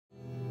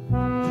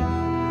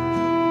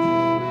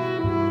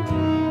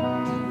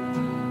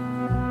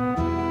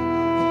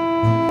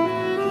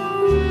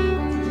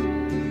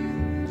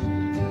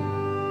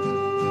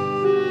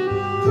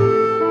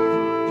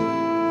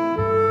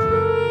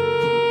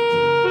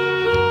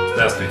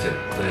Здравствуйте,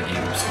 дорогие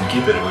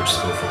выпускники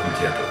переводческого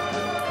факультета.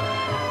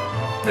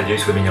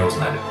 Надеюсь, вы меня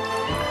узнали.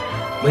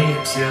 Мы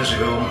все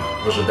живем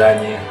в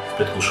ожидании, в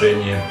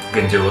предвкушении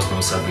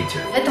грандиозного события.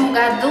 В этом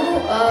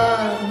году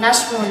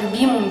нашему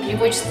любимому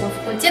переводческому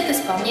факультету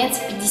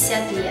исполняется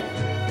 50 лет.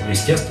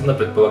 Естественно,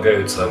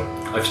 предполагаются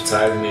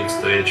официальные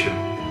встречи,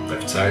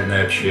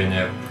 официальное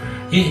общение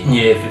и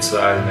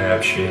неофициальное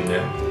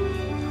общение.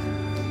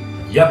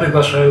 Я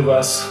приглашаю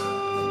вас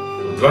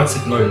в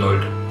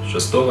 20:00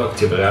 6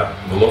 октября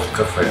в Loft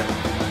Cafe.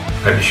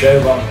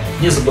 Обещаю вам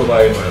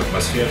незабываемую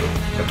атмосферу,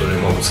 которую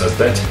могут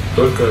создать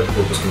только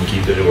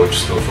выпускники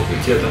переводческого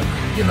факультета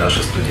и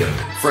наши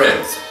студенты.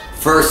 Friends,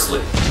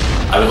 firstly,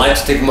 I would like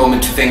to take a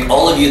moment to thank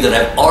all of you that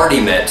I've already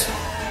met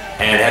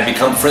and have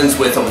become friends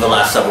with over the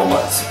last several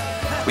months.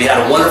 We had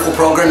a wonderful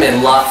program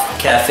in Loft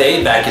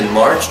Cafe back in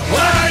March.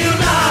 Where are you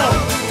now,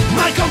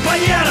 my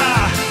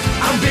compañera?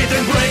 I'm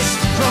beating bricks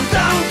from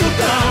town to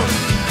town.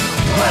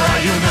 Where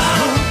are you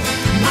now,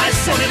 my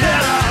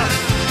solidera?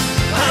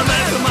 I'm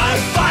at my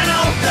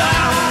final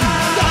down.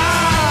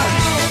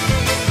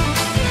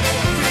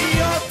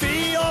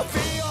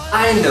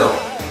 I know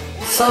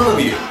some of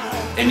you,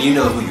 and you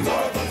know who you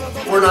are,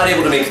 were not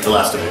able to make it to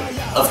last event.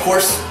 Of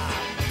course,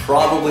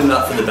 probably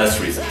not for the best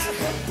reasons.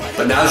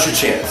 But now's your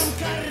chance.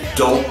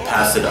 Don't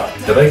pass it up.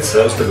 Давайте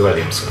сразу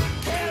договоримся.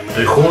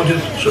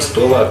 Приходят 6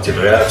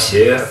 октября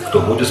все, кто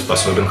будет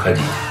способен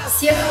ходить.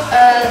 Всех,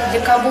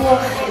 для кого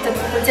этот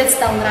факультет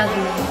стал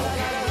родным,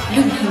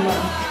 любимым.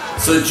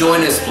 So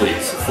join us,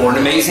 please, for an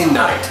amazing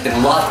night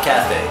in Loft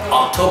Cafe,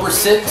 October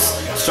 6th,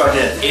 starting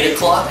at 8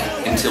 o'clock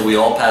until we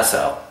all pass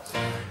out.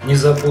 Не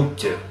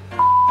забудьте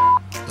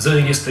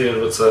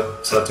зарегистрироваться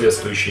в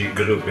соответствующей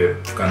группе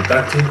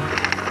ВКонтакте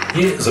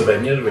и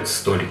забронировать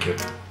столики.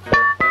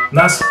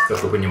 Нас,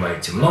 как вы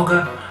понимаете,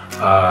 много,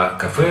 а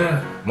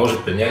кафе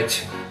может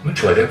принять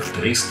человек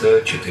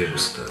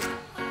 300-400.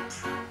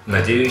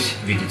 Надеюсь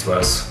видеть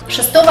вас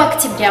 6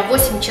 октября,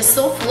 8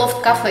 часов, в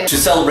Loft Cafe. To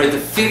celebrate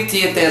the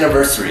 50th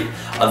anniversary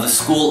of the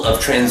School of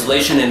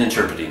Translation and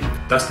Interpreting.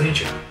 До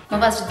встречи! Мы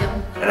вас ждем.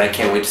 And I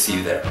can't wait to see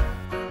you there.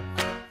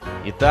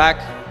 Итак,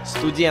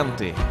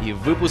 студенты и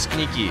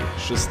выпускники,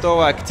 6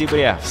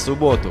 октября в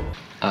субботу.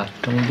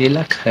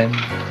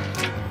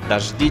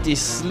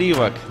 Дождитесь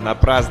сливок на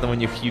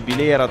празднованиях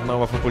юбилея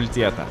родного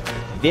факультета.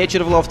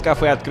 Вечер в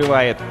Лофт-кафе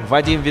открывает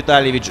Вадим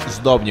Витальевич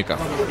Сдобников.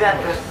 Ребята,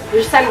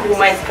 вы же сами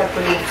понимаете, как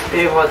вы любите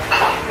перевод.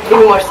 Вы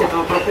не можете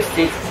этого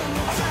пропустить.